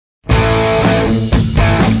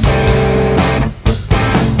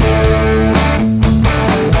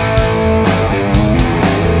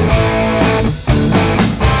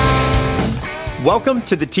Welcome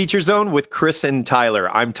to the Teacher Zone with Chris and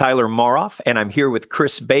Tyler. I'm Tyler Moroff, and I'm here with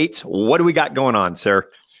Chris Bates. What do we got going on, sir?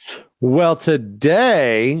 Well,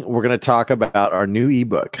 today we're going to talk about our new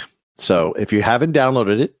ebook. So if you haven't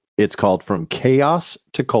downloaded it, it's called From Chaos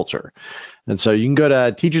to Culture. And so you can go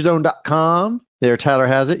to TeacherZone.com. There, Tyler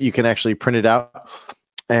has it. You can actually print it out.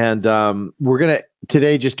 And we're going to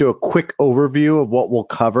today just do a quick overview of what we'll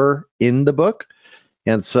cover in the book.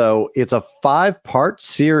 And so it's a 5-part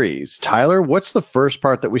series. Tyler, what's the first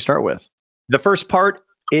part that we start with? The first part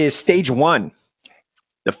is stage 1,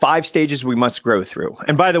 the 5 stages we must grow through.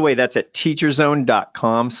 And by the way, that's at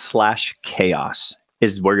teacherzone.com/chaos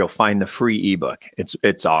is where you'll find the free ebook.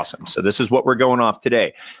 It's awesome. So this is what we're going off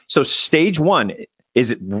today. So stage 1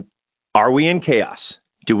 is, are we in chaos?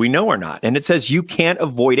 Do we know or not? And it says you can't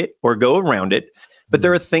avoid it or go around it, but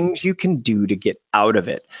there are things you can do to get out of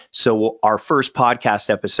it. So our first podcast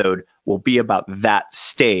episode will be about that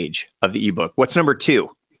stage of the ebook. What's number 2?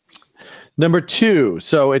 Number 2,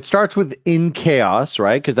 so it starts with in chaos,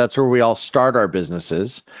 right? Because that's where we all start our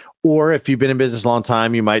businesses. Or if you've been in business a long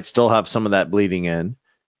time, you might still have some of that bleeding in.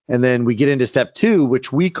 And then we get into step 2, which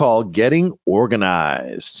we call getting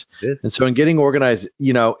organized. And so in getting organized,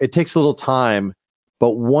 it takes a little time,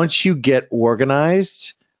 but once you get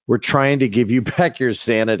organized, we're trying to give you back your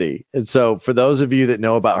sanity. And so for those of you that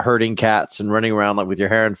know about herding cats and running around like with your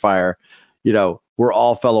hair on fire, we're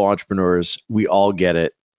all fellow entrepreneurs. We all get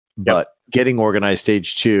it. Yep. But getting organized,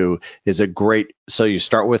 stage 2, is a great. So you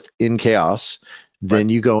start with in chaos, then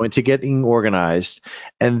you go into getting organized.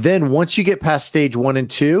 And then once you get past stage 1 and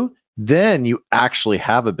 2, then you actually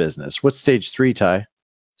have a business. What's stage 3, Ty?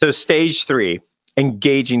 So stage 3,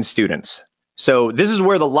 engaging students. So this is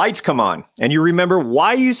where the lights come on and you remember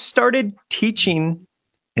why you started teaching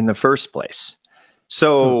in the first place.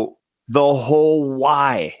 So the whole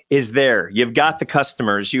why is there. You've got the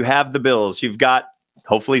customers, you have the bills, you've got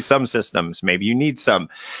hopefully some systems, maybe you need some.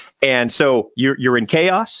 And so you're in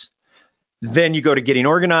chaos. Then you go to getting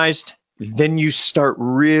organized. Then you start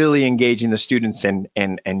really engaging the students and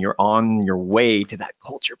you're on your way to that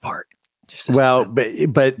culture part. Well, but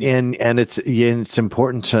it's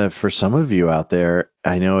important for some of you out there.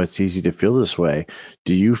 I know it's easy to feel this way.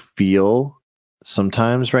 Do you feel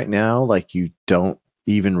sometimes right now like you don't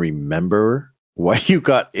even remember why you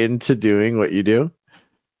got into doing what you do?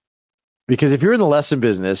 Because if you're in the lesson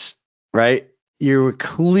business, right, you're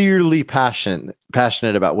clearly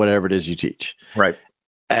passionate about whatever it is you teach. Right.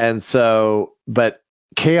 And so, but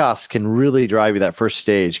chaos can really drive you. That first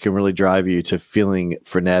stage can really drive you to feeling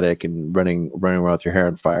frenetic and running around with your hair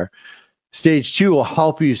on fire. Stage 2 will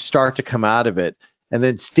help you start to come out of it. And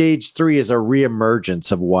then stage 3 is a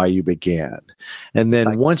reemergence of why you began. And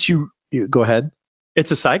then once you go ahead.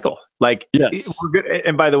 It's a cycle. Like, yes. We're good.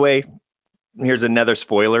 And by the way, here's another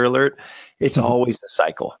spoiler alert. It's always a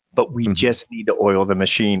cycle, but we just need to oil the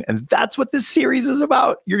machine. And that's what this series is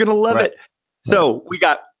about. You're going to love it. So we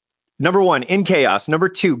got number 1, in chaos. Number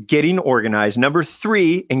 2, getting organized. Number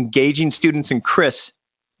 3, engaging students. And Chris,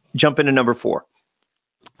 jump into number 4.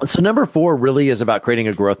 So number 4 really is about creating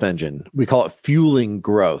a growth engine. We call it fueling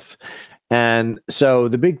growth. And so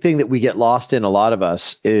the big thing that we get lost in, a lot of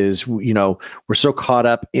us, is, we're so caught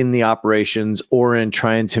up in the operations or in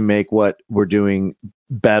trying to make what we're doing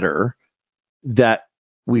better that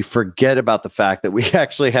we forget about the fact that we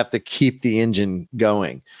actually have to keep the engine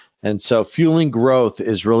going. And so fueling growth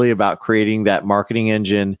is really about creating that marketing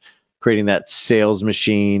engine, creating that sales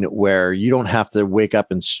machine where you don't have to wake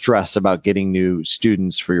up and stress about getting new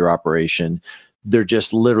students for your operation. They're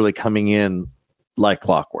just literally coming in like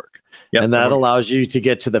clockwork. Yep. And that allows you to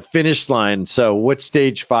get to the finish line. So what's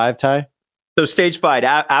stage 5, Ty? So stage 5,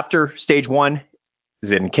 after stage 1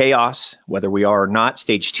 is in chaos, whether we are or not.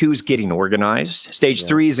 Stage 2 is getting organized. Stage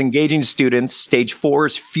 3 is engaging students. Stage 4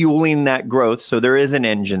 is fueling that growth. So there is an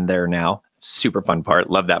engine there now. Super fun part.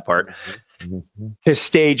 Love that part. To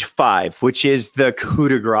stage 5, which is the coup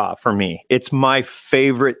de grace for me. It's my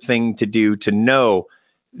favorite thing to do, to know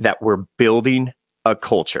that we're building a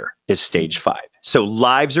culture, is stage 5. So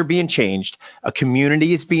lives are being changed. A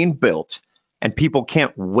community is being built, and people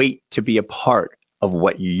can't wait to be a part of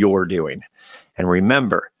what you're doing. And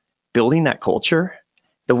remember, building that culture,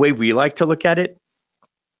 the way we like to look at it,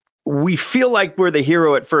 we feel like we're the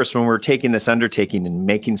hero at first when we're taking this undertaking and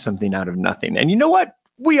making something out of nothing. And you know what?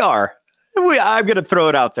 We are. I'm going to throw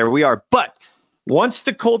it out there. We are. But once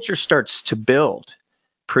the culture starts to build,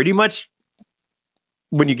 pretty much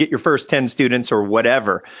when you get your first 10 students or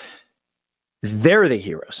whatever, they're the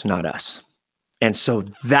heroes, not us. And so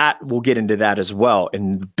that we'll get into that as well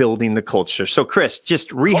in building the culture. So Chris,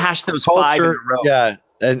 just rehash those culture, 5 in a row. Yeah.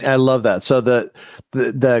 And I love that. So the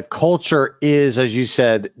culture is, as you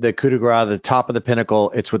said, the coup de grace, the top of the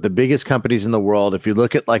pinnacle. It's with the biggest companies in the world. If you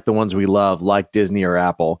look at like the ones we love, like Disney or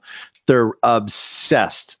Apple, they're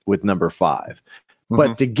obsessed with number 5.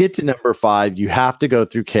 But to get to number 5, you have to go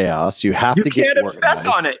through chaos. You have to get organized. You can't obsess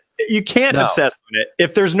on it. You can't obsess on it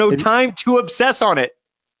if there's no time to obsess on it.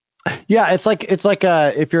 Yeah, it's like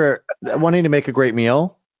if you're wanting to make a great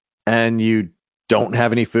meal and you don't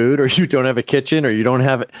have any food, or you don't have a kitchen, or you don't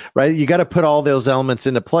have it, right? You got to put all those elements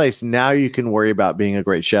into place. Now you can worry about being a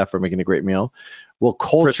great chef or making a great meal. Well,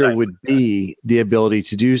 culture would be the ability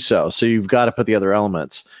to do so. So you've got to put the other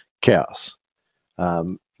elements, chaos,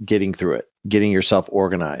 getting through it, getting yourself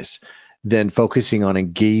organized, then focusing on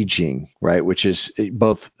engaging, right? Which is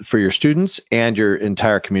both for your students and your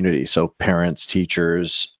entire community. So parents,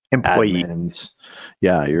 teachers, employees, admins,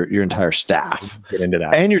 your entire staff, get into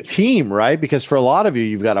that, and your team, right? Because for a lot of you,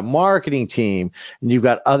 you've got a marketing team and you've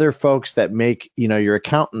got other folks that make, your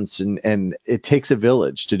accountants, and it takes a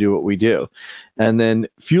village to do what we do. And then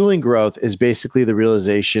fueling growth is basically the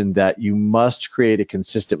realization that you must create a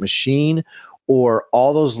consistent machine, or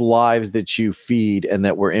all those lives that you feed and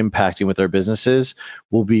that we're impacting with our businesses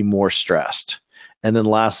will be more stressed. And then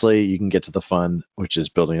lastly, you can get to the fun, which is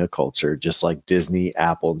building a culture, just like Disney,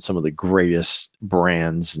 Apple, and some of the greatest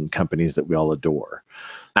brands and companies that we all adore.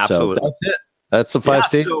 Absolutely. So that's it. That's the 5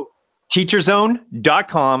 stages. So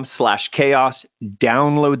teacherzone.com/chaos.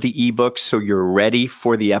 Download the ebook so you're ready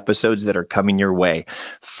for the episodes that are coming your way.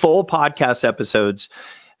 Full podcast episodes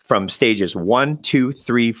from stages 1, 2,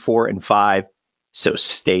 3, 4, and 5. So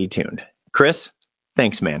stay tuned. Chris,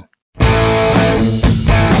 thanks, man.